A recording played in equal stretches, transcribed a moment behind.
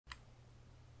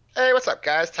Hey, what's up,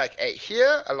 guys? TykEight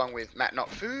here, along with Matt Not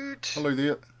Food, Hello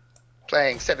there.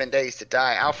 playing 7 Days to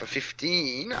Die Alpha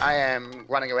 15. I am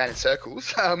running around in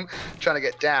circles, trying to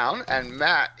get down, and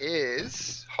Matt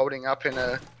is holding up in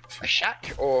a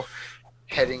shack, or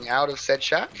heading out of said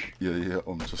shack. Yeah.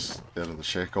 I'm just out of the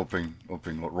shack. I've been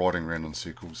like riding around in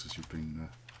circles as you've been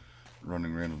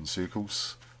running around in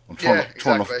circles. I'm Yeah,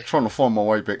 exactly. trying to find my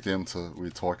way back down to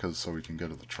where Tyke is so we can go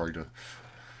to the trader.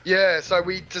 Yeah, so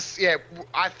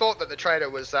I thought that the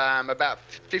trader was about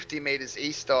 50 meters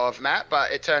east of Matt,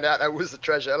 but it turned out that was the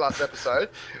treasure last episode.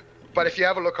 But if you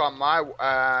have a look on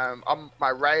my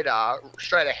radar,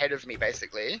 straight ahead of me,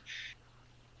 basically,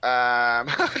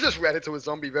 I just ran into a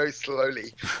zombie very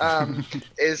slowly.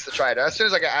 Is the trader? As soon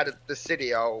as I get out of the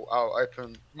city, I'll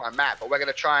open my map. But we're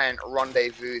gonna try and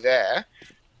rendezvous there.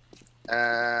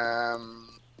 I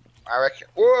reckon.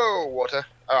 Whoa, water.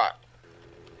 All right.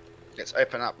 Let's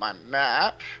open up my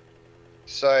map.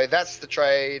 So that's the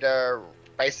trader,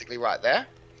 basically right there.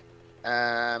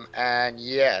 And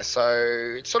yeah,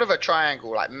 so it's sort of a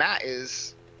triangle. Like Matt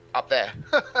is up there.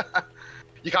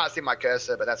 You can't see my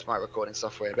cursor, but that's my recording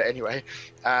software. But anyway,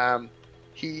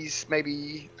 he's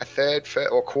maybe a third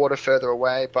or quarter further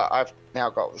away. But I've now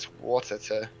got this water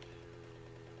to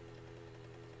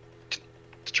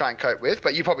try and cope with.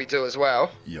 But you probably do as well.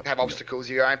 Yep, Have obstacles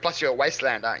of your own. Plus, you're a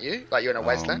wasteland, aren't you? Like you're in a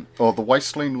wasteland. Oh, the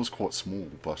wasteland was quite small,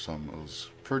 but it was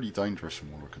pretty dangerous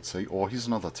from what I could see. Oh, here's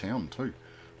another town too.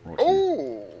 Right here.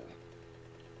 Oh.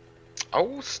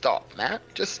 Oh, stop, Matt.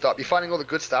 Just stop. You're finding all the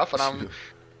good stuff, and I'm.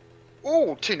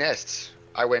 Oh, 2 nests.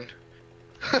 I win.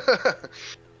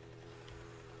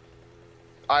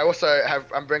 I also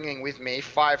I'm bringing with me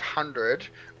 500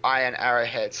 iron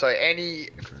arrowheads. So any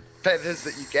feathers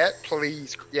that you get,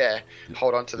 please,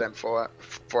 hold on to them for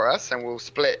us, and we'll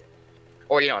split.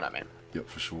 Or you know what I mean. Yep,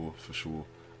 for sure.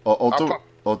 I'll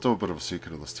do a bit of a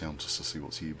circuit of this town just to see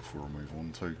what's here before I move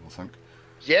on too, I think.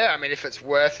 Yeah, I mean, if it's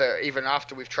worth it, even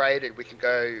after we've traded, we can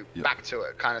go back to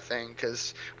it, kind of thing.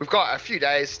 Because we've got a few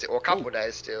days, or a couple of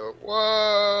days still.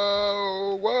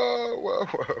 Whoa!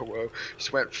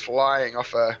 Just went flying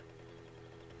off a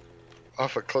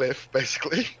cliff,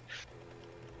 basically.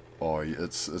 Oh, yeah,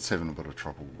 it's having a bit of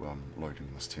trouble loading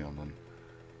this town in.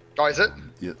 Oh, is it?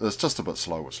 Yeah, it's just a bit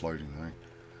slow. It's loading though.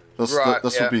 This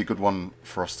would be a good one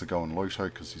for us to go and loot,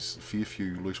 because there's a fair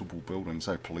few lootable buildings.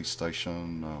 Police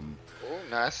station. Oh,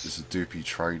 nice. There's a derpy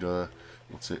trader.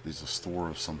 What's that? There's a store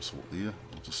of some sort there.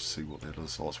 I'll just see what that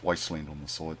is. Oh, it's wasteland on the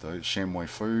side though. Shamway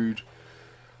food.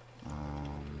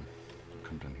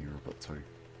 Come down here a bit too.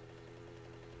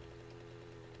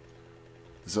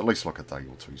 There's at least like a day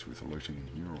or two's worth of looting in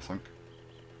here, I think.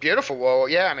 Beautiful. Well,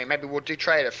 yeah. I mean, maybe we'll do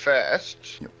trader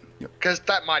first. Yep. Because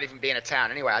that might even be in a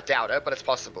town anyway. I doubt it, but it's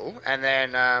possible. And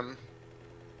then,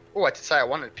 oh, I did say I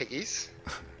wanted piggies.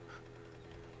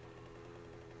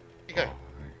 You go. Oh,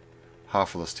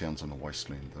 half of this town's in a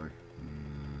wasteland though.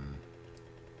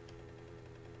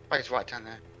 Oh, he's right down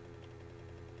there.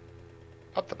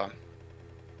 Up the bum.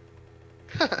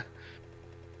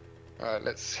 Alright,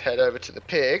 let's head over to the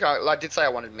pig. I did say I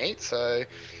wanted meat, so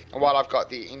while I've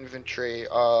got the inventory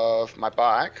of my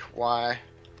bike, why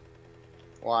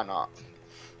not?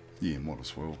 Yeah, might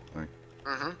as well, eh?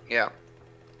 Yeah.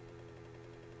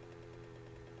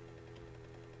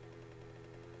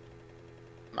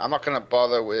 I'm not going to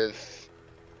bother with...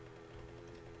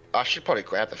 I should probably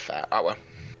grab the fat. Oh, well.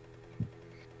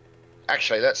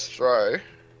 Actually, let's throw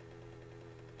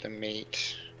the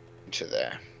meat into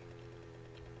there.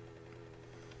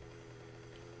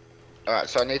 Alright,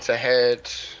 so I need to head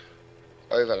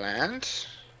overland.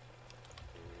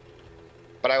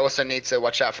 But I also need to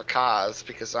watch out for cars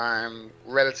because I'm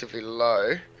relatively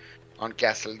low on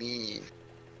gasoline.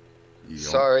 Yeah,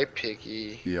 Sorry,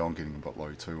 piggy. Yeah, I'm getting a bit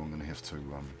low too. I'm going to have to,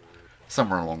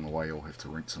 somewhere along the way I'll have to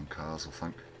rent some cars, I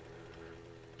think.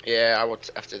 Yeah, I would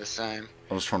have to do the same.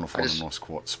 I'm just trying to find a nice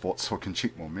quiet spot so I can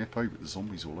check my map, but there's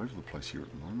zombies all over the place here at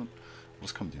the moment. I'll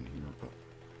just come down here a bit.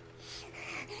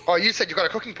 Oh, you said you got a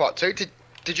cooking pot too?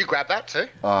 Did you grab that too?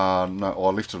 No, I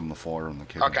left it in the fire in the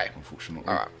cabin, unfortunately.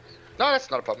 Alright. No,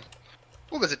 that's not a problem.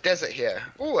 Oh, there's a desert here.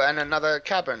 Oh, and another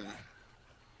cabin.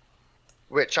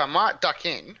 Which I might duck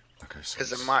in. Okay, so because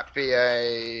there might be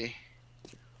a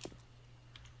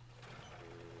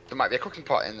cooking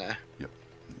pot in there. Yep.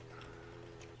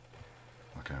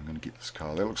 Okay, I'm going to get this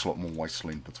car. That looks a lot more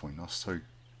wasteland between us too.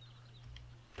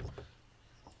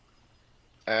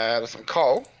 There's some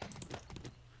coal.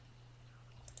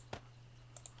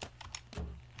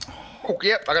 Oh,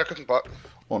 yep, I got a cooking pot.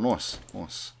 Oh, nice.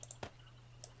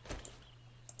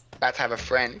 About to have a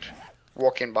friend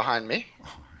walk in behind me.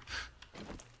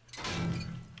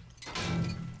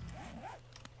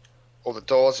 All the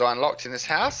doors are unlocked in this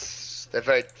house. They're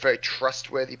very, very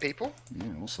trustworthy people. Yeah,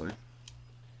 also.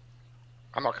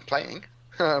 I'm not complaining.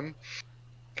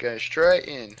 Go straight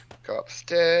in. Go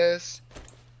upstairs.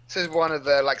 This is one of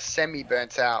the like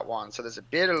semi-burnt out ones. So there's a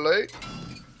bit of loot,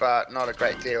 but not a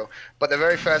great deal. But the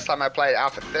very first time I played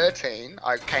Alpha 13,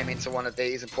 I came into one of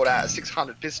these and pulled out a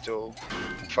 600 pistol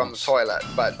from the toilet.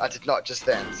 But I did not just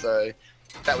then. So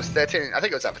that was 13. I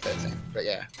think it was Alpha 13. But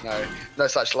yeah, no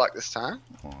such luck this time.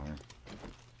 Oh.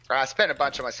 I spent a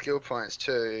bunch of my skill points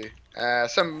too.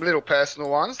 Some little personal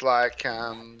ones like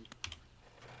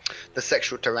the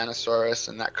sexual Tyrannosaurus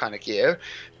and that kind of gear.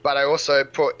 But I also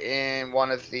put in one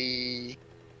of the...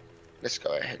 Let's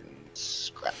go ahead and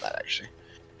scrap that actually.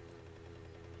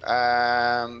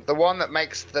 The one that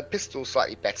makes the pistol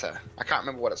slightly better. I can't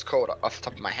remember what it's called off the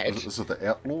top of my head. Is it the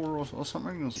Outlaw or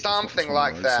something? Or something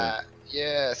like that.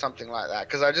 Yeah, something like that.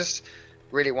 Because I just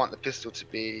really want the pistol to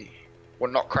be... Well,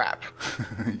 not crap.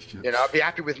 Yeah. You know, I'd be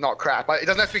happy with not crap. It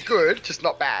doesn't have to be good, just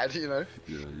not bad, you know.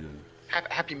 Yeah.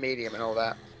 Happy medium and all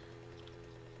that.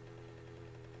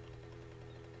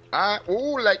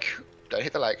 Ooh, lake. Don't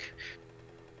hit the lake.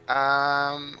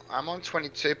 I'm on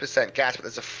 22% gas, but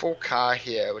there's a full car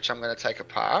here, which I'm going to take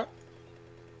apart.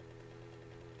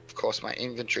 Of course, my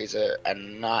inventory's a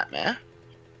nightmare.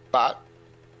 But,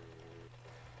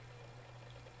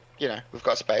 you know, we've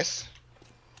got space.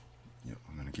 Yep,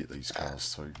 I'm going to get these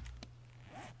cars too.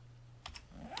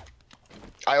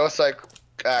 I also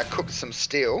cooked some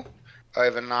steel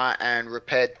overnight and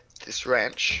repaired this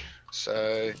wrench.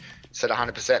 So it's at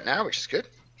 100% now, which is good.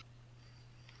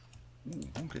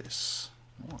 Ooh, yes.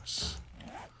 Nice.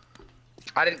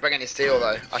 I didn't bring any steel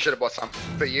though. I should have bought some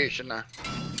for you, shouldn't I?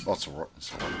 Oh, it's alright.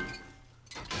 It's alright.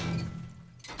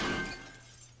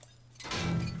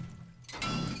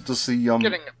 Does the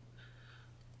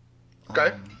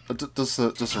Go. Does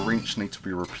the wrench need to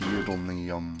be repaired on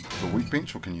the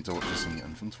workbench, or can you do it just in your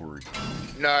inventory?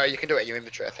 No, you can do it in your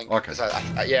inventory, I think. Okay.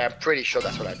 Yeah, I'm pretty sure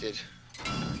that's what I did.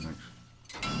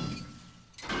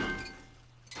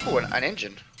 Oh, an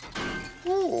engine.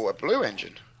 Ooh, a blue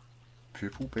engine.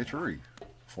 Purple battery.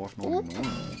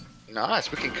 $5.99.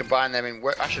 Nice. We can combine them in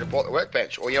work. I should have bought the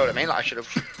workbench, or you know what I mean? Like I should have.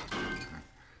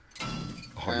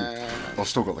 I've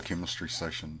still got the chemistry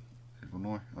station, haven't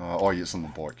I? Oh, yeah, it's on the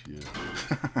bike.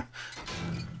 Yeah.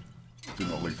 Did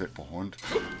not leave that behind.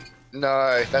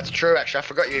 No, that's true. Actually, I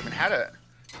forgot you even had it.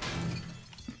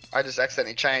 I just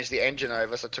accidentally changed the engine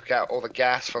over, so I took out all the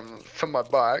gas from my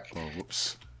bike. Oh,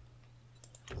 whoops.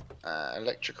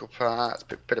 Electrical parts,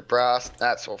 bit of brass,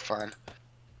 that's all fine.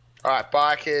 Alright,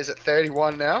 bike is at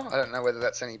 31 now. I don't know whether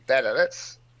that's any better.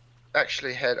 Let's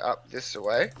actually head up this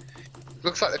way.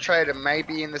 Looks like the trader may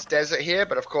be in this desert here,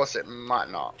 but of course it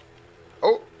might not.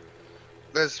 Oh,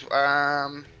 there's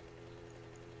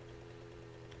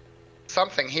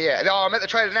something here. Oh, I'm at the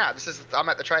trader now. I'm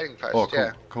at the trading post. Oh, cool,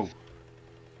 yeah. Cool.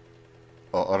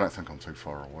 Oh, I don't think I'm too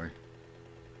far away.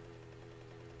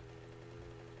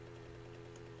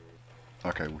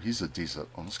 Okay, well, here's the desert.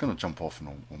 I'm just going to jump off and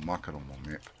I'll mark it on my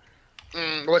map.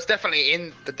 Well, it's definitely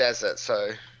in the desert, so...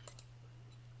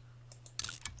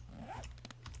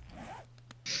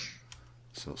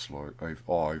 So it's like,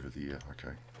 over there,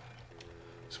 okay.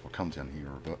 So I'll come down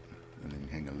here a bit and then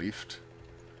hang a left.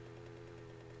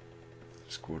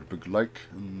 There's quite a big lake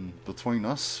in between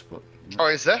us, but... Oh,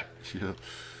 is there? Yeah.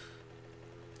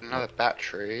 Another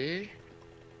battery.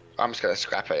 I'm just going to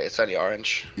scrap it. It's only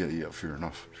orange. Yeah, fair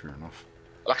enough, fair enough.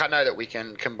 Like, I know that we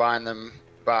can combine them,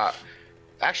 but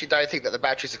I actually don't think that the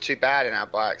batteries are too bad in our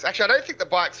bikes. Actually, I don't think the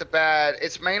bikes are bad.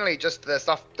 It's mainly just the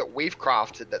stuff that we've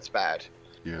crafted that's bad,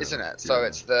 isn't it? So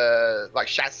it's the, like,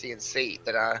 chassis and seat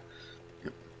that are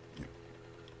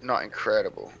not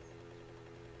incredible.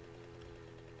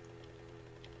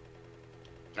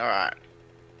 Alright.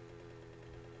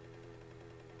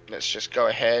 Let's just go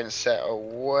ahead and set a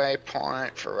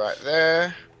waypoint for right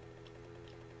there.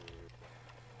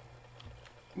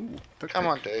 Ooh, come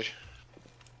on, dude.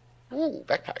 Ooh,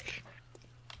 backpack.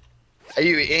 Are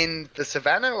you in the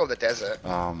savannah or the desert?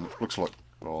 Looks like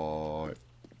sort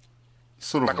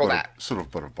of like all that. Sort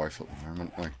of bit of both at the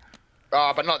moment. Like.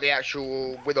 Oh, but not the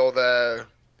actual with all the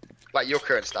like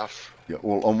yucca and stuff. Yeah,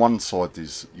 well, on one side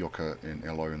there's yucca and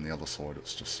aloe, and the other side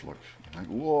it's just like,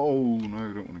 whoa, no,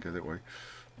 I don't want to go that way.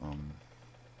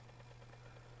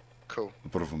 Cool. A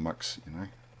bit of a mix, you know.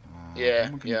 Yeah,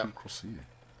 how am I yeah. Get across here?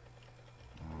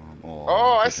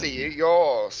 Oh, I see you.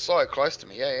 You're so close to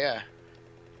me. Yeah, yeah.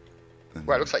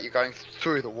 Well, it looks like you're going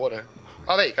through the water.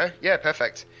 Oh, there you go. Yeah,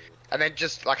 perfect. And then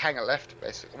just like hang a left,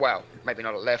 basically. Well, maybe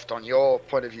not a left on your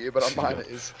point of view, but on mine it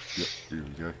is. Yep, here we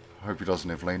go. I hope he doesn't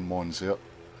have landmines out.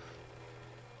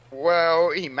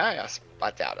 Well, he may.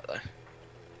 I doubt it though.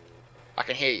 I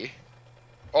can hear you.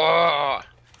 Oh,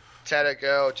 potato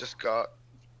girl just got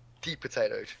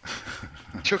de-potatoed.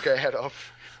 Took her head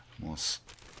off. Nice.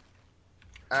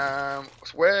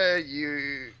 Where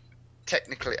you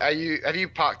technically are you? Have you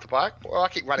parked the bike? Well, I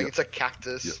keep running. Yep. It's a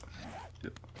cactus.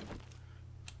 Yep.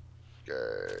 Go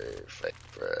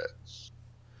favorites.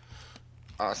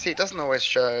 Oh, see, it doesn't always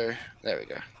show. There we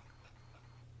go.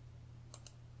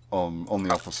 On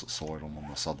the opposite side, I'm on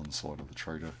the southern side of the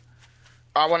trader.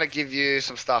 I want to give you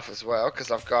some stuff as well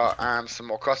because I've got some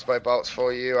more crossbow bolts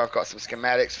for you. I've got some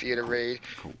schematics for you to read.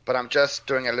 Cool. But I'm just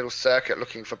doing a little circuit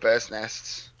looking for bird's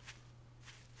nests.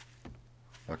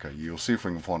 Okay, you'll see if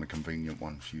we can find a convenient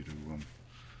one for you to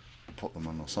put them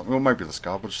in or something. Or maybe this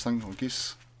garbage thing, I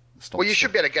guess. Well, you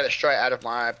should be able to get it straight out of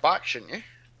my bike, shouldn't you?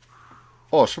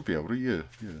 Oh, I should be able to, yeah.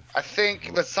 I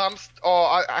think there's some...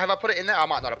 Oh, have I put it in there? I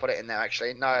might not have put it in there,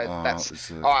 actually. No,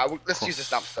 that's... Alright, let's use this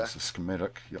dumpster. It's a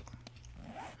schematic, yep.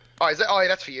 Oh, is it? Oh, yeah,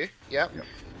 that's for you. Yep. Yep.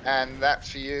 And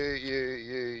that's for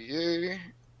you,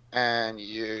 and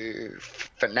you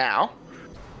for now.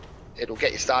 It'll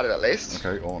get you started at least.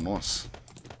 Okay, oh, nice.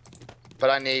 But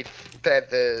I need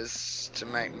feathers to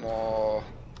make more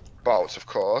bolts, of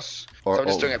course. So I'm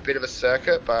just doing a bit of a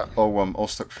circuit, but... I'll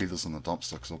stick feathers in the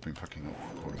dumpster because I've been picking up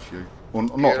quite a few. Well,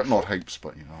 not heaps,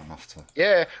 but, you know, enough to...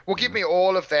 Yeah, well, give me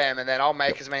all of them, and then I'll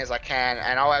make as many as I can,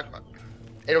 and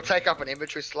it'll take up an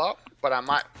inventory slot, but I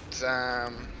might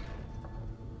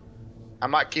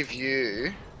give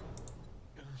you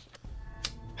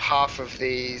half of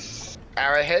these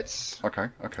arrowheads. Okay,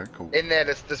 cool. In there,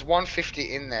 there's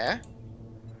 150 in there.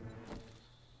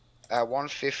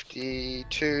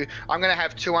 152. I'm gonna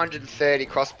have 230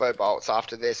 crossbow bolts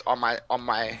after this on my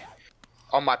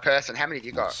person. How many have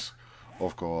you got? Nice.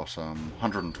 I've got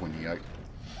 128. Alright,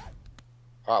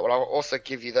 well, I'll also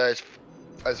give you those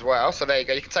as well. So there you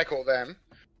go. You can take all them.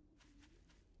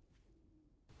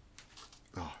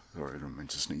 Oh, sorry, I didn't mean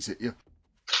to sneeze at you.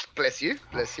 Bless you.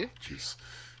 Bless you. Jeez.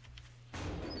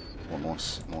 Oh,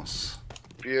 nice.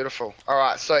 Beautiful.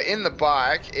 Alright, so in the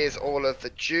bike is all of the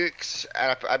dukes,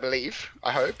 I believe,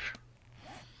 I hope.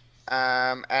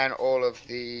 And all of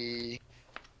the...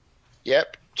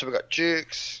 Yep, so we've got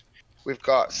dukes, we've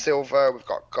got silver, we've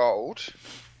got gold.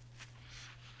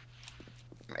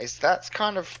 That's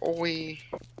kind of all we...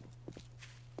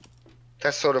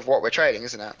 That's sort of what we're trading,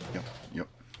 isn't it? Yep.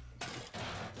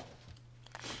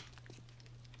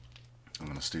 I'm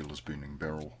gonna steal his booming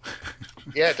barrel.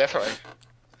 Yeah, definitely.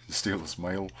 Steal his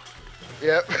mail.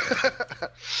 Yep.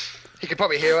 He could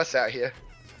probably hear us out here.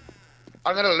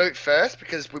 I'm gonna loot first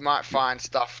because we might find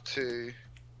stuff to...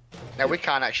 Now we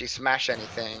can't actually smash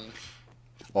anything.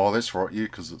 Oh, that's right, yeah,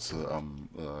 because it's a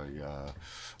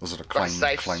was it a claim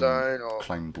zone or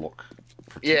claim block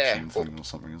protection thing or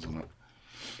something, isn't it?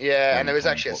 Yeah, and there is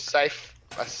actually a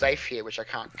safe here which I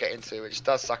can't get into, which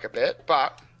does suck a bit,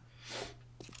 but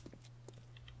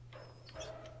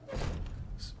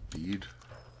it's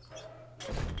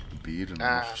beard and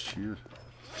a shield.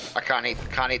 I can't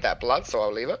eat that blood, so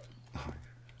I'll leave it.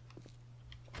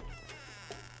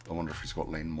 I wonder if he's got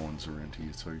landmines around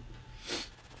here too.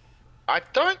 I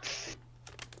don't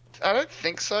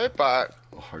think so, but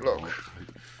look. Not.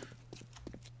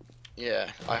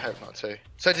 Yeah, I hope not too.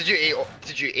 So did you eat?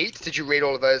 Did you read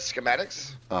all of those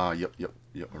schematics? Yep.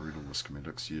 I read all the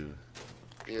schematics. Yeah.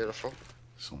 Beautiful.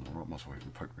 So I'm alright. Must wait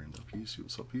and poke around up here. See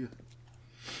what's up here.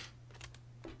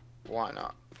 Why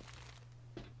not?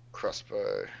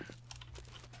 Crossbow.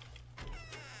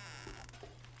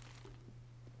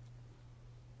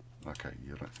 Okay.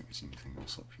 Yeah, I don't think there's anything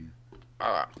else up here.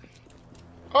 All right.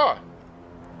 Oh.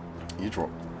 Airdrop.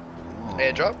 Oh.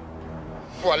 Airdrop.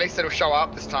 Well, at least it'll show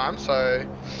up this time, so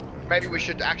maybe we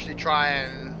should actually try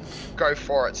and go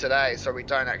for it today so we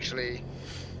don't actually...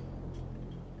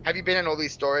 Have you been in all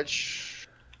these storage?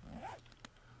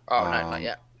 Oh, no, not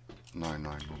yet. No,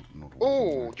 not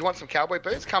all. Ooh, do you want some cowboy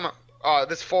boots? Come on. Oh,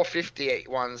 there's 458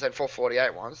 ones and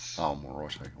 448 ones. Oh, I'm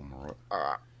alright, I'm alright.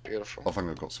 Alright, beautiful. I think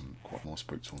I've got some quite nice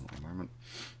boots on at the moment.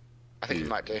 I think you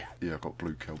might do. Yeah, I've got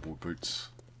blue cowboy boots.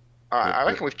 Alright, I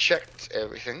reckon we've checked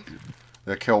everything. Yeah.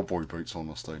 They're cowboy boots,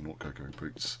 honestly, not go-go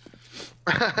boots.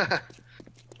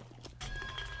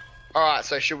 Alright,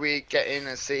 so should we get in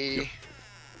and see... Yep.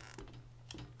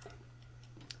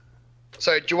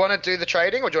 So, do you want to do the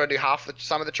trading, or do you want to do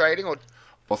some of the trading, or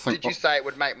did you say it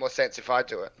would make more sense if I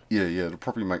do it? Yeah, it'll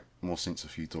probably make more sense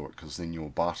if you do it, because then your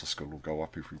barter skill will go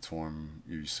up every time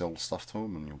you sell stuff to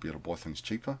them, and you'll be able to buy things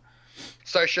cheaper.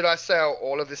 So, should I sell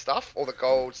all of this stuff, all the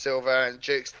gold, silver, and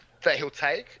jukes, that he'll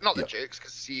take? Not the Yep. Dukes,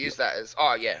 because he used that as...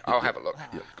 Oh, yeah, I'll have a look.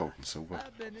 Yeah, gold and silver.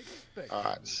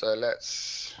 Alright, so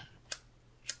let's...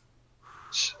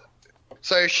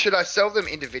 So should I sell them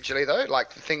individually, though?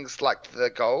 Like, the things like the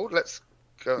gold? Let's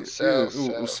go and sell.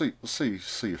 We'll see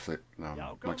if that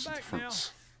makes a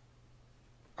difference.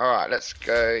 Alright, let's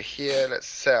go here, let's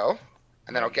sell.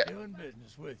 And then I'll get... Doing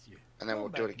business with you. And then we'll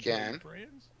do it again.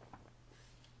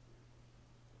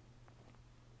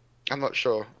 I'm not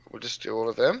sure. We'll just do all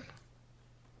of them.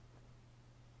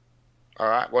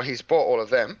 Alright, well, he's bought all of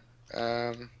them.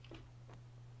 I'm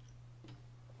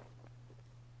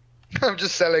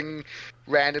just selling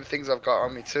random things I've got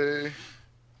on me too.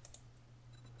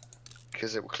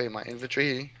 Because it will clear my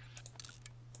inventory.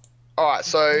 Alright,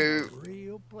 so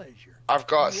I've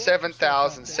got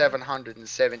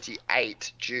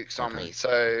 7,778 Dukes on me.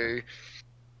 So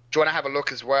do you want to have a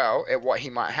look as well at what he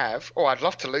might have? Oh, I'd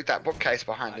love to loot that bookcase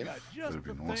behind him. That'd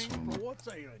be nice, wouldn't it?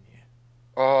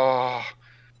 Oh,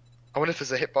 I wonder if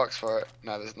there's a hitbox for it.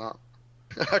 No, there's not.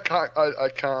 I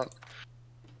can't.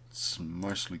 It's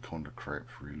mostly kind of crap,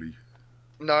 really.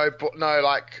 No, but no,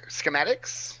 like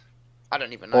schematics. I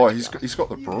don't even know. Oh, he's got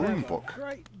the brewing book.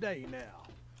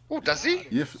 Oh, does he?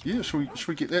 Yeah. Should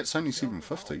we get that? It's only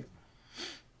 $7.50.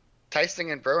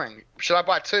 Tasting and brewing. Should I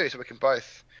buy two so we can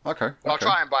both? Okay. I'll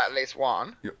try and buy at least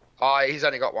one. Yep. Oh, he's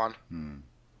only got one.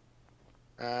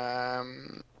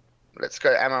 Let's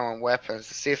go ammo and weapons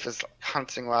to see if there's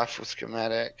hunting rifle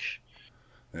schematic.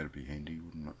 That'd be handy,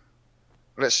 wouldn't it?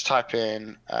 Let's type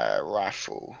in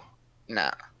rifle.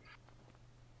 Nah.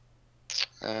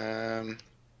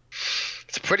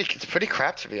 It's pretty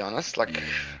crap, to be honest. Like. Yeah.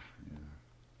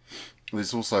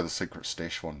 There's also the secret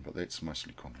stash one, but that's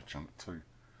mostly kind of junk too.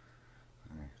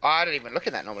 Oh, I don't even look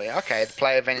at that normally. Okay, the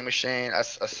player vending machine, a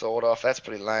sword off. That's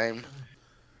pretty lame.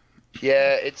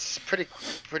 Yeah, it's pretty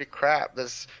crap.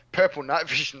 There's purple night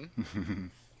vision.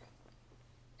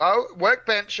 Oh,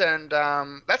 workbench, and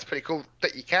that's pretty cool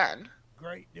that you can.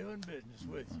 Great doing business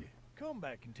with you. Come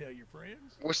back and tell your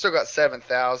friends. We've still got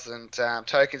 7,000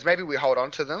 tokens. Maybe we hold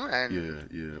on to them and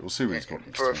yeah. We'll see what he's got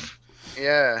next time.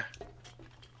 Yeah.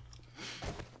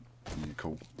 Yeah,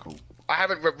 cool. I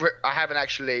haven't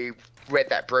actually read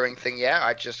that brewing thing yet.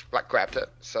 I just like grabbed it.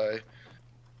 So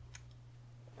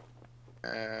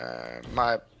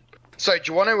So do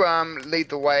you want to lead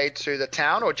the way to the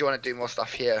town, or do you want to do more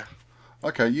stuff here?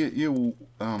 Okay, yeah. Well,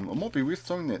 it might be worth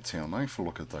doing that town, for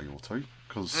like a day or two,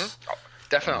 because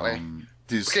definitely.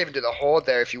 We can even do the horde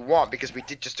there if you want, because we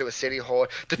did just do a city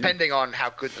horde, depending on how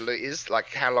good the loot is,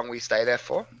 like how long we stay there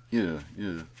for. Yeah.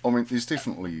 I mean, there's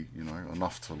definitely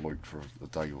enough to loot for a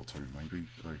day or two, maybe.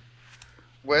 So,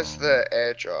 where's the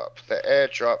airdrop? The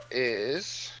airdrop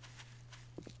is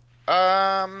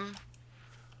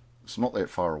it's not that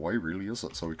far away, really, is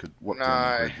it? So we could whip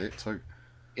down and grab that too.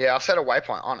 Yeah, I'll set a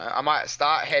waypoint on it. I might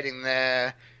start heading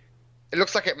there. It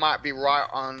looks like it might be right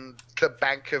on the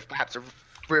bank of perhaps a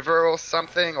river or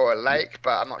something, or a lake,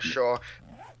 but I'm not sure.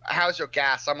 How's your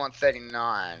gas? I'm on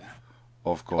 39.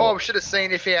 I've got... Oh, we should have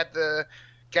seen if he had the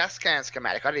gas can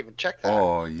schematic. I didn't even check that.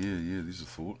 Oh, yeah, there's a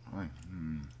thought. Hey.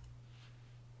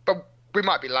 But we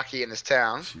might be lucky in this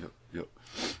town. Yep.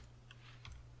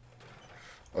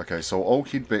 Okay, so I'll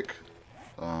head back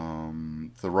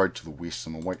the road to the west,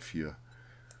 and I'll wait for you.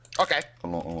 Okay.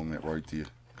 Along that road there,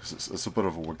 because it's a bit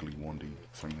of a wiggly, windy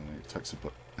thing, and it takes a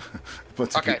bit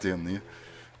to get down there.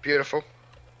 Beautiful.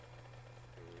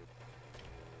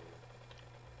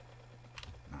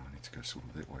 No, I need to go sort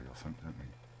of that way, I think, don't we?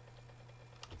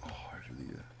 Oh, over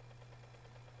there.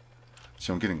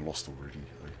 See, I'm getting lost already.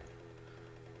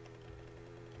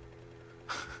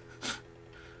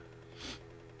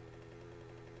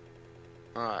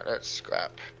 Alright, let's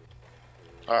scrap.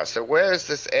 Alright, so where is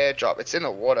this airdrop? It's in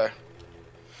the water.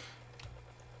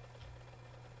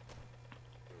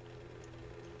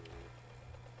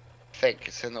 I think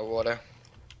it's in the water.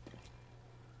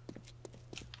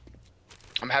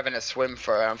 I'm having a swim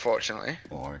for it, unfortunately.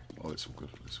 Oh, that's all good.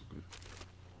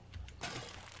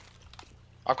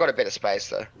 I've got a bit of space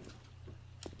though.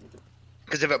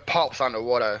 Because if it pops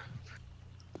underwater,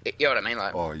 you know what I mean?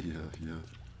 Like. Oh yeah.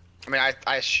 I mean,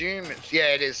 I assume it's,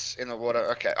 yeah, it is in the water.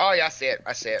 Okay. Oh yeah, I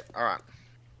see it. All right.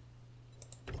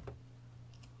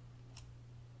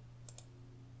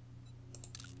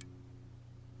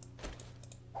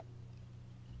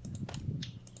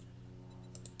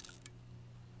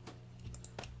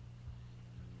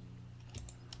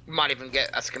 Might even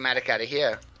get a schematic out of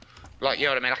here. Like, you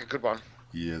know what I mean? Like a good one.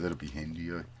 Yeah, that'd be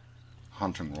handy,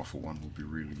 Hunting rifle one would be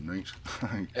really neat.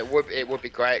 It would be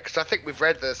great, because I think we've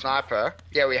read the sniper.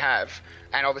 Yeah, we have.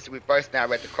 And obviously we've both now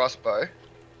read the crossbow.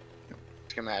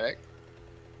 Schematic.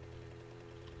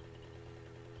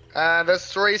 There's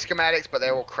 3 schematics, but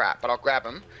they're all crap. But I'll grab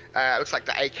them. It looks like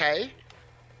the AK,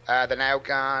 the nail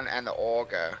gun, and the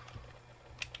auger.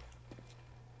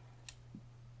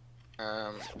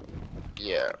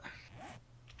 Yeah.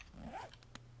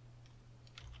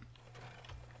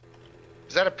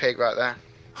 Is that a pig right there?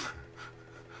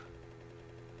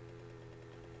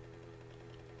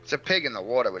 It's a pig in the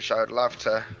water, which I would love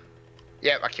to...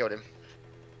 Yep, I killed him.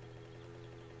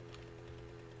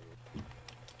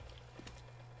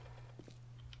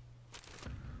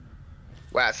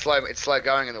 Wow, it's slow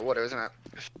going in the water, isn't it?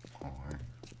 Oh, hey.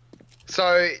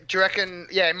 So, do you reckon,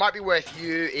 yeah, it might be worth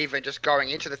you even just going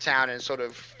into the town and sort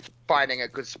of finding a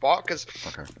good spot? Because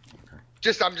Okay.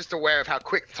 I'm just aware of how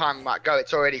quick the time might go.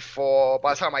 It's already 4.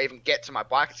 By the time I even get to my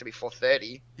bike, it's going to be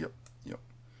 4:30. Yep.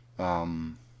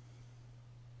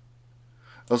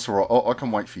 That's alright. I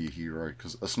can wait for you here,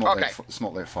 because it's not Okay. it's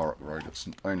not that far up the road. It's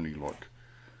only like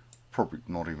probably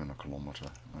not even a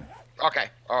kilometre. Okay,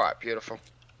 alright, beautiful.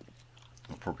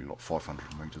 Probably like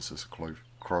 500 metres as a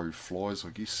crow flies, I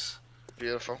guess.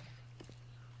 Beautiful.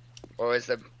 Or is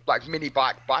there like mini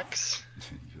bikes?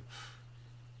 Yeah.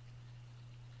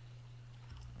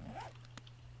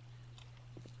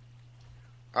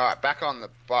 Alright, back on the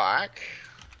bike.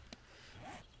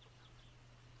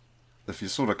 If you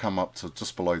sort of come up to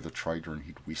just below the trader and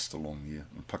head west along there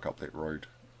and pick up that road.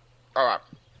 Alright.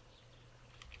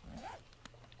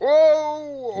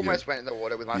 Whoa! Almost went in the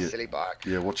water with my silly bike.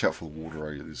 Yeah, watch out for the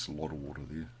water, there's a lot of water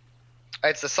there.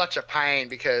 It's such a pain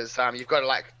because you've got to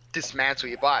like dismantle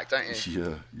your bike, don't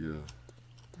you? Yeah.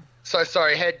 So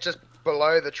sorry, head just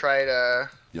below the trader.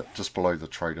 Yep, just below the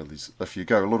trader. If you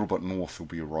go a little bit north, there'll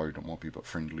be a road. It might be a bit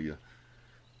friendlier.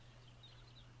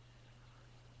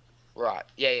 Right.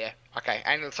 Yeah. Okay.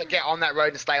 And so get on that road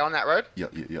and stay on that road. Yeah.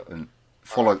 And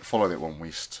follow that one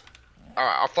west. All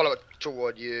right. I'll follow it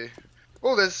toward you.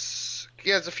 Oh, there's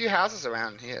a few houses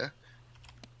around here.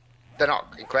 They're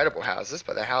not incredible houses,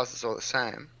 but they're houses all the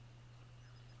same.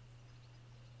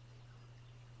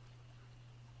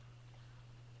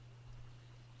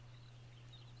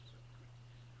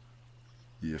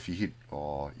 Yeah, if you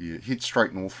head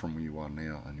straight north from where you are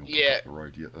now, and you'll pick up the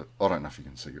road. Yeah, I don't know if you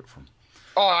can see it from.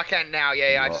 Oh, I can now.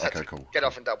 Yeah. I just had to cool. get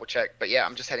off and double check. But yeah,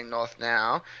 I'm just heading north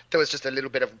now. There was just a little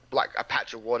bit of like a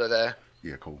patch of water there.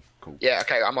 Yeah, cool. Yeah.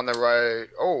 Okay, I'm on the road.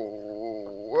 Oh,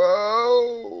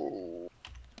 whoa.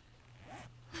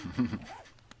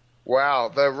 Wow,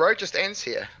 the road just ends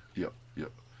here. Yep.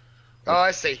 Oh,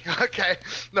 I see. Okay.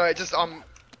 No, it just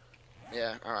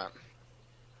yeah. All right.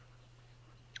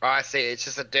 Oh, I see. It's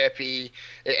just a derpy.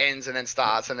 It ends and then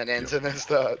starts, and then ends and then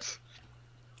starts.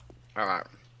 All right.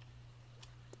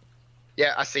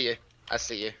 Yeah, I see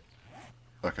you.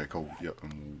 Okay, cool. Yep,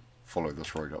 and we'll follow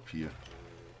this road up here.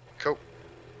 Cool.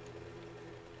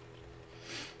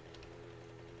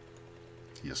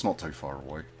 Yeah, it's not too far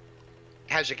away.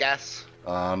 How's your gas?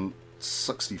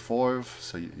 65.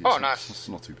 So Nice. It's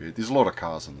not too bad. There's a lot of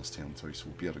cars in this town too, so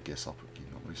we'll be able to gas up again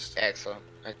at least. Excellent.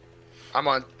 I'm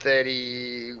on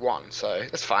 31, so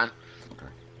that's fine. Okay.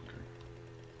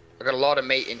 I've got a lot of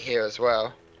meat in here as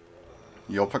well.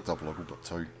 Yeah, I picked up a little bit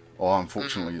too. Oh,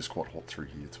 unfortunately, it's quite hot through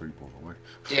here too, by the way.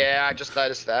 Yeah, I just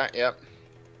noticed that. Yep.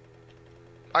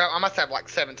 I must have like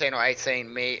 17 or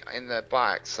 18 meat in the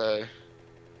bike, so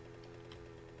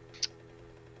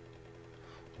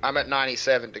I'm at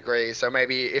 97 degrees. So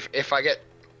maybe if I get,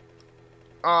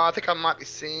 I think I might be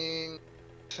seeing.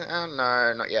 Oh,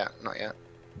 no, not yet.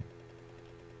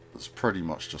 It's pretty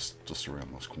much just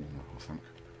around this corner, I think.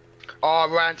 Oh,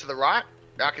 around to the right.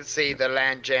 I can see the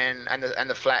land gen and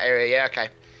the flat area. Yeah, okay.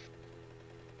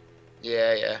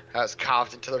 Yeah. That's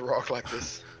carved into the rock like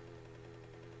this.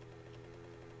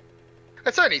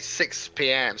 It's only 6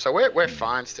 p.m, so we're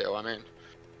fine still. I mean.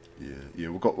 Yeah.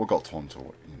 We've got time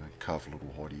to carve a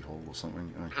little hidey hole or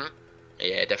something.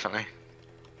 Yeah, definitely.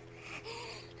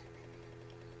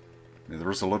 Yeah, there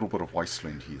is a little bit of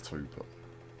wasteland here too, but.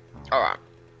 All right.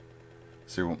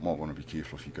 So you might want to be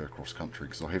careful if you go cross country,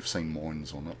 because I have seen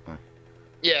mines on it.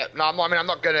 Yeah, no, I mean, I'm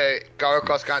not going to go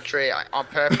across country on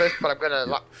purpose, but I'm going to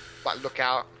like look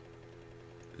out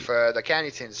for the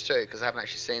candy tins too, because I haven't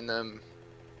actually seen them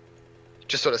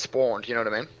just sort of spawned, you know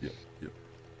what I mean? Yep.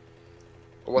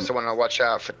 I also want to watch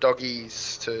out for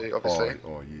doggies too, obviously.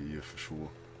 Oh yeah, for sure.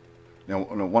 Now,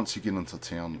 once you get into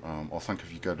town, I think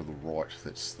if you go to the right,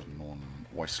 that's the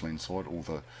non-wasteland side, or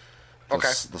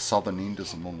the southern end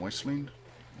is a non-wasteland.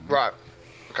 Right.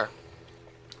 Okay.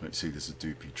 Let's see, there's a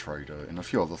doopy trader and a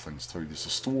few other things too. There's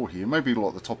a store here, maybe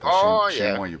like the top of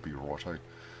Shanway, you'll be right, eh?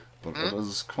 But it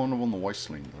is kind of on the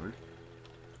wasteland though.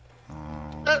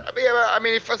 I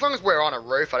mean, as long as we're on a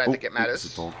roof, I don't think it matters.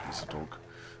 There's a dog.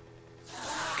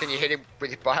 Can you hit him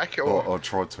with your bike? Or? Oh, I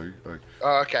tried to.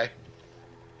 Oh, okay.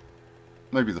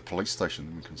 Maybe the police station,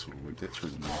 then we can sort of loop that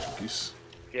through the night, I guess.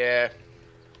 Yeah.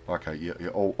 Okay, yeah.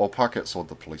 I'll park outside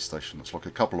the police station. It's like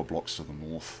a couple of blocks to the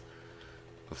north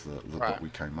of the Right. bit we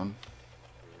came in.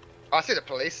 I see the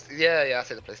police. Yeah, I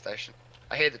see the police station.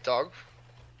 I hear the dog,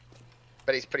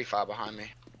 but he's pretty far behind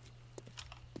me.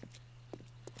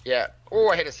 Yeah. Oh,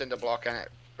 I hit a cinder block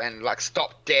and like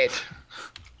stopped dead.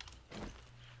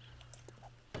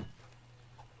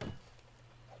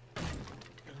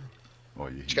 Oh,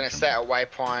 yeah. Just gonna set a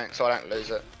waypoint so I don't lose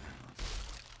it.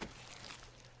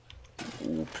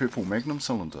 Oh, purple magnum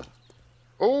cylinder.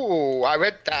 Oh, I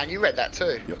read that, and you read that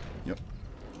too. Yep.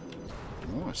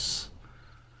 Nice.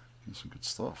 That's some good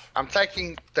stuff. I'm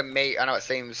taking the meat. I know it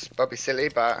seems probably silly,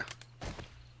 but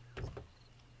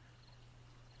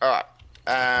alright.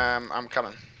 I'm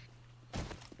coming.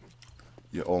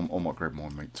 Yeah, I might grab my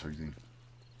meat too then.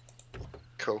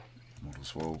 Cool. Might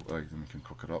as well. Then we can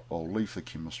cook it up. I'll leave the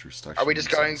chemistry station. Are we just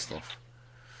and some going stuff?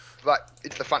 Like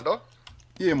into the front door?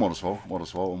 Yeah, might as well, and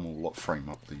we'll like frame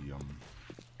up the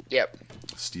Yep.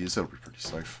 stairs. That'll be pretty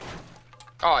safe.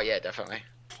 Oh yeah, definitely.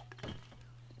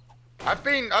 I've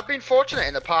been fortunate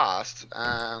in the past,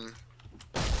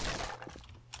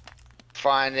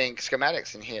 finding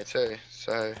schematics in here too.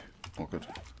 So. Oh, good.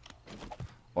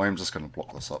 I am just going to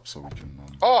block this up so we can.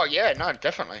 Oh yeah, no,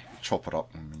 definitely. Chop it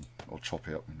up I'll chop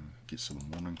out when it gets to the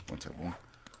morning. Won't take long.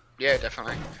 Yeah,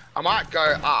 definitely. I might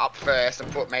go up first and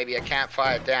put maybe a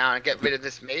campfire down and get rid of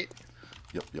this meat.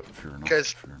 Yep, fair enough.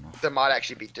 Because fair enough. there might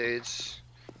actually be dudes.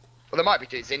 Well, there might be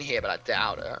dudes in here, but I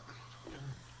doubt it.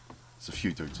 There's a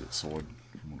few dudes outside.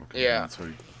 Yeah.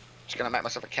 Too. Just gonna make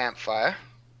myself a campfire.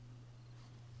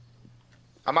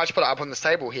 I might just put it up on this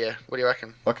table here. What do you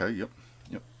reckon? Okay, yep.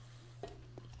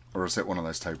 Or is that one of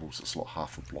those tables that's like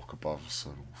half a block above, so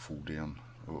it'll fall down?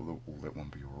 Or that one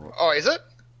be alright? Oh, is it?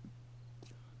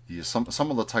 Yeah, some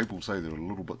of the tables, they're a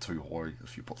little bit too high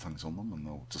if you put things on them, and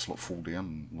they'll just like fall down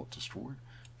and not destroy.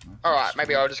 You know, Alright,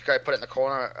 maybe I'll just go put it in the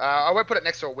corner. I won't put it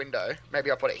next to a window. Maybe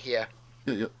I'll put it here.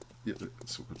 Yeah,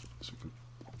 it's all good. It's all good.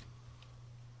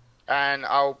 And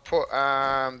I'll put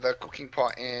the cooking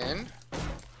pot in.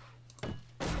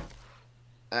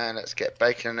 And let's get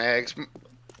bacon and eggs.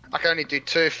 I can only do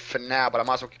 2 for now, but I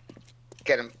might as well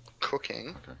get them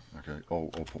cooking. Okay. I'll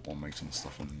put my meat and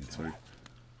stuff in there too.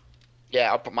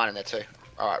 Yeah, I'll put mine in there too.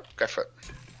 Alright, go for it.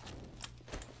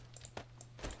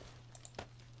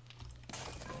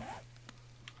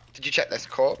 Did you check this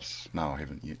corpse? No, I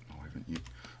haven't yet.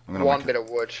 I'm One bit of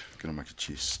wood. Gonna make a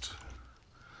chest.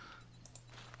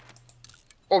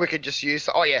 Or we could just use...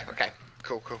 Oh yeah, okay.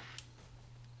 Cool.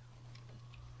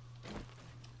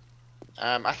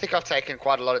 I think I've taken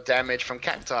quite a lot of damage from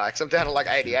cacti, because I'm down to like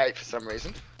 88 for some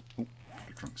reason. Oh,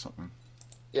 I drank something.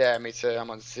 Yeah, me too.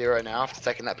 I'm on 0 now after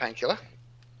taking that painkiller.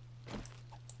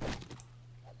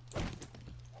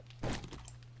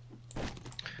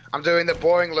 I'm doing the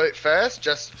boring loot first,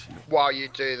 just while you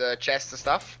do the chest and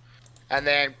stuff. And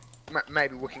then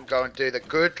maybe we can go and do the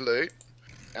good loot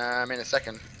in a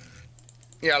second.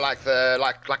 You know, like the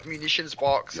like munitions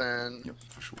box and... Yep,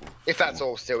 for sure. If that's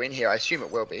all still in here, I assume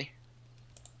it will be.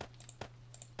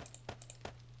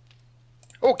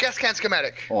 Oh, gas can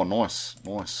schematic. Oh, nice.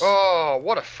 Oh,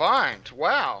 what a find.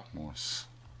 Wow. Nice.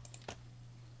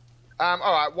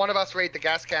 Alright, one of us read the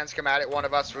gas can schematic, one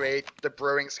of us read the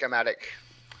brewing schematic.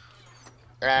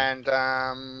 And, do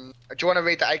you want to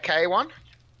read the AK one?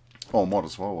 Oh, might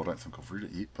as well. I don't think I've read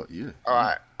it yet, but yeah.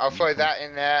 Alright, I'll throw that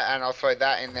in there, and I'll throw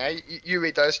that in there. You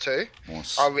read those two.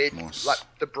 Nice. I'll read, nice. like,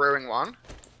 the brewing one.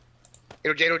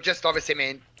 It'll just obviously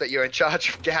mean that you're in charge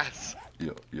of gas.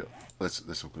 Yeah.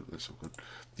 That's all good.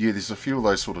 Yeah, there's a few of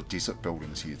those sort of desert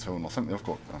buildings here too, and I think they've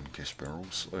got gas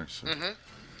barrels. So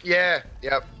Yeah,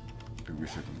 yep. be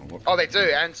worth having a look. Oh, they do,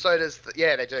 and so does...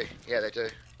 Yeah, they do.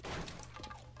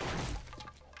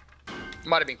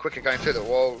 Might have been quicker going through the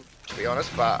wall, to be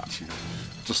honest, but... Yeah,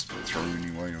 just through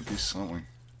anyway, I guess, aren't we?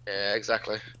 Yeah,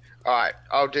 exactly. Alright,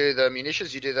 I'll do the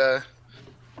munitions, you do the...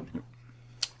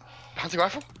 Hunting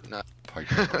rifle? No.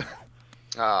 Paper.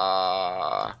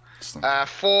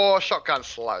 4 shotgun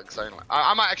slugs only.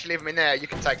 I might actually leave them in there, you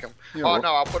can take them. Yeah, oh right.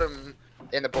 no, I'll put them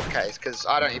in the bookcase, because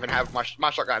I don't even have my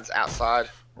shotguns outside.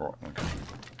 Right, okay.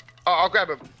 Oh, I'll grab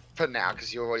them for now,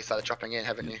 because you already started chopping in,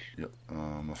 haven't you? Yep.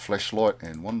 A flashlight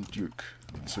and 1 Duke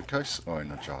in the suitcase. Oh,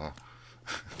 in a jar.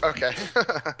 Okay.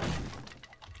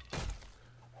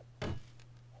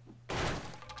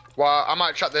 Well, I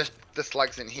might chuck the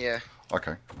slugs in here.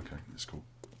 Okay, that's cool.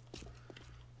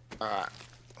 Alright.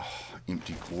 Oh,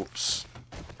 empty corpse.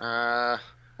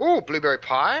 Ooh, blueberry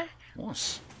pie.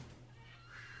 Nice.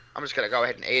 I'm just gonna go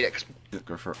ahead and eat it, because Yeah,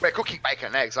 go for it. We're cooking bacon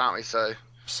and eggs, aren't we? So.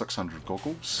 600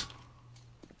 goggles.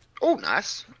 Oh,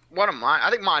 nice. What are mine? I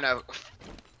think mine are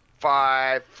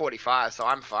 545, so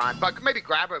I'm fine. But maybe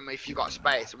grab them if you got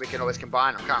space, and we can always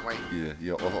combine them, can't we?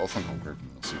 Yeah, I think I'll grab them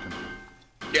in a second.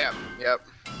 Yeah, yep.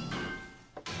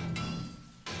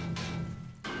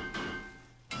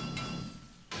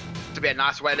 To be a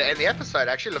nice way to end the episode,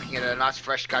 actually, looking at a nice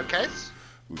fresh gun case.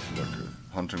 With like a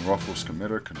hunting rifle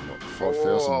schematic and like 5,000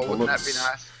 bullets. Wouldn't that be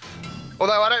nice?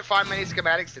 Although I don't find many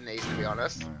schematics in these, to be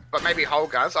honest. No. But maybe whole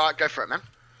guns. Alright, go for it, man.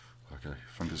 Okay,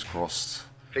 fingers crossed.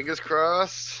 Fingers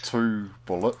crossed. 2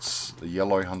 bullets, a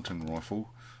yellow hunting rifle,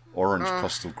 orange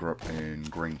pistol grip, and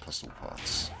green pistol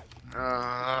parts.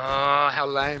 How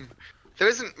lame. There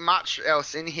isn't much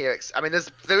else in here. I mean,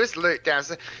 there is loot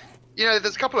downstairs. You know,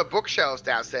 there's a couple of bookshelves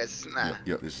downstairs, isn't there?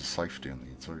 Yeah, there's a safe down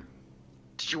there too.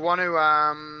 Did you want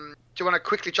to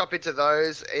quickly chop into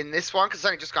those in this one? Because it's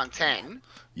only just gone 10.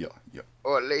 Yeah.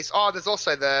 Or at least, there's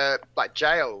also the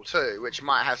jail too, which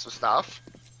might have some stuff.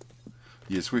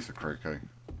 Yeah, it's worth a crack, eh?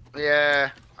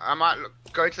 Yeah, I might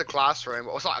go to the classroom.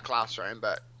 Well, it's not a classroom,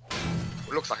 but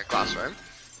it looks like a classroom,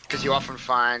 because you often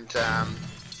find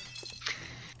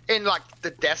in like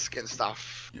the desk and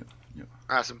stuff. Yeah.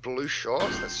 Some blue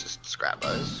shorts. Let's just scrap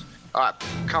those. All right,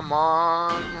 come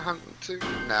on,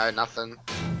 no, nothing.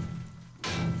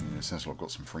 Yeah, sounds like I've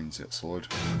got some friends outside.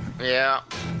 Yeah,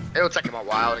 it'll take them a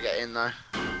while to get in though.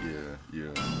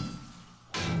 Yeah.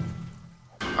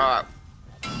 All right.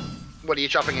 What are you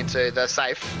chopping into? The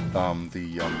safe? One of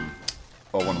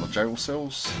the jail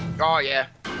cells. Oh, yeah.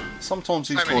 Sometimes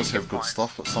these guys have good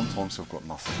stuff, but sometimes they've got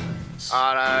nothing.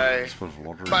 I know. It's a bit of a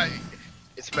lottery. But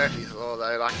it's Murphy's Law,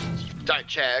 though. Like, if you don't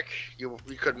check, you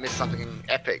could miss something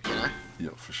epic, you know? Yeah,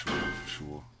 for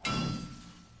sure.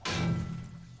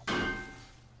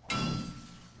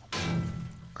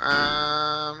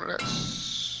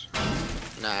 Let's...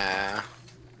 Nah.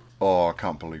 Oh, I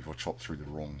can't believe I chopped through the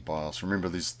wrong bars. Remember,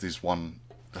 there's one...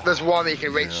 There's one that you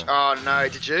can reach. Yeah. Oh, no,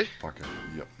 did you? Okay,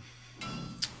 yep.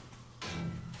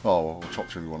 Oh, well, I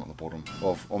chopped through the one at the bottom.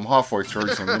 I'm halfway through,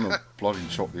 so I'm going to bloody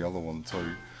chop the other one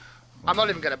too. I'm not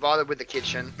even going to bother with the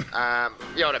kitchen. You know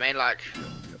what I mean? Like,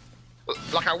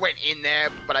 like I went in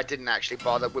there, but I didn't actually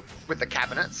bother with the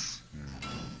cabinets.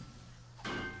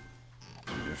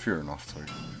 Yeah, fair enough too.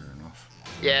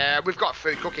 Yeah, we've got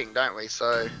food cooking, don't we?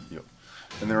 So. Yep.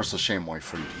 And there is a Shamway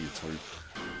food here too.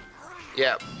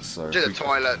 Yeah. So do the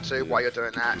toilet too while you're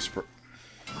doing that. Desperate.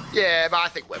 Yeah, but I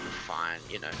think we're fine,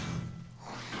 you know.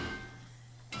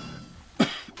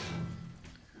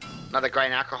 Another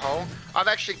grain alcohol. I've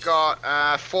actually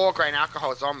got 4 grain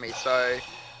alcohols on me, so.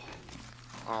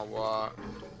 Oh, what?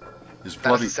 It's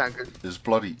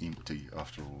bloody empty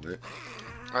after all that.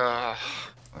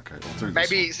 Okay, I'll do this.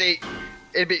 Maybe, see,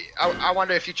 it'd be. I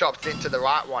wonder if you chopped into the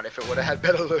right one, if it would have had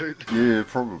better loot. Yeah,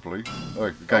 probably. Oh,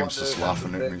 the game's just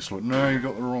laughing at me. It's like, no, you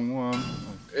got the wrong one.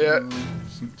 Yeah.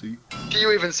 It's empty. Give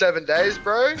you even 7 days,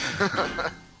 bro.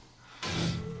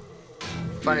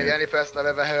 Funny, the only person I've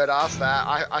ever heard ask that.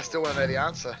 I still want to know the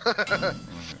answer.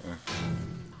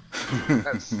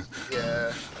 That's,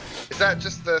 yeah. Is that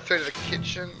just the through to the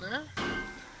kitchen there?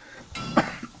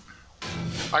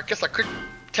 I guess I could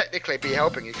technically be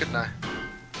helping you, couldn't I?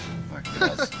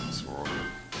 That's alright.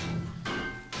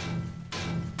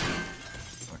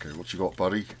 Okay, what you got,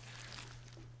 buddy?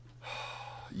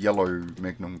 Yellow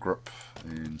magnum grip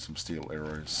and some steel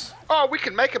arrows. Oh, we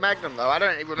can make a magnum though. I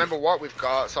don't even remember what we've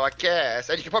got, so I guess.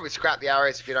 And you can probably scrap the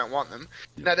arrows if you don't want them.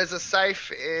 Yep. Now there's a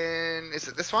safe in. Is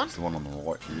it this one? It's the one on the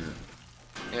right here.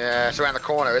 Yeah, it's around the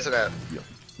corner, isn't it? Yep.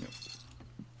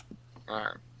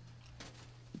 Alright.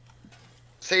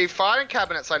 See, filing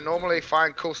cabinets, I normally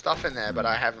find cool stuff in there, but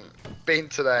I haven't been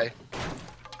today.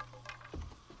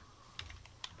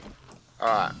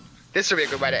 Alright. This would be a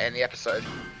good way to end the episode.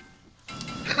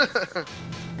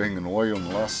 Banging away on the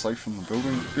last safe in the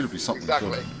building. Better be something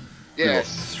exactly. Good.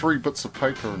 Yes. Like 3 bits of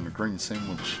paper and a green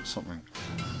sandwich or something.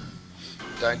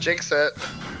 Don't jinx it.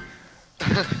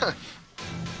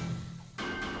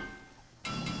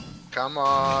 Come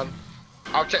on.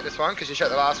 I'll check this one because you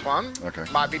checked the last one. Okay.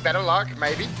 Might be better luck,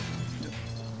 maybe. Yep.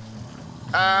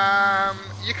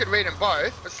 You could read them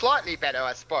both, but slightly better,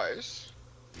 I suppose.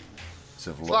 Let's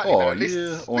have a look. Oh, better.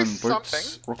 yeah. Iron boots,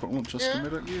 something. rocket launcher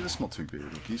schematic. Yeah, that's not too bad,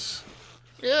 I guess.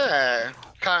 Yeah.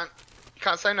 Can't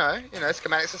say no. You know,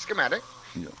 schematic's a schematic.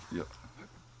 Yeah.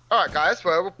 Alright, guys.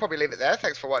 Well, we'll probably leave it there.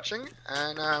 Thanks for watching.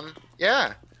 And,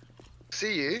 yeah.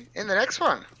 See you in the next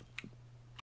one.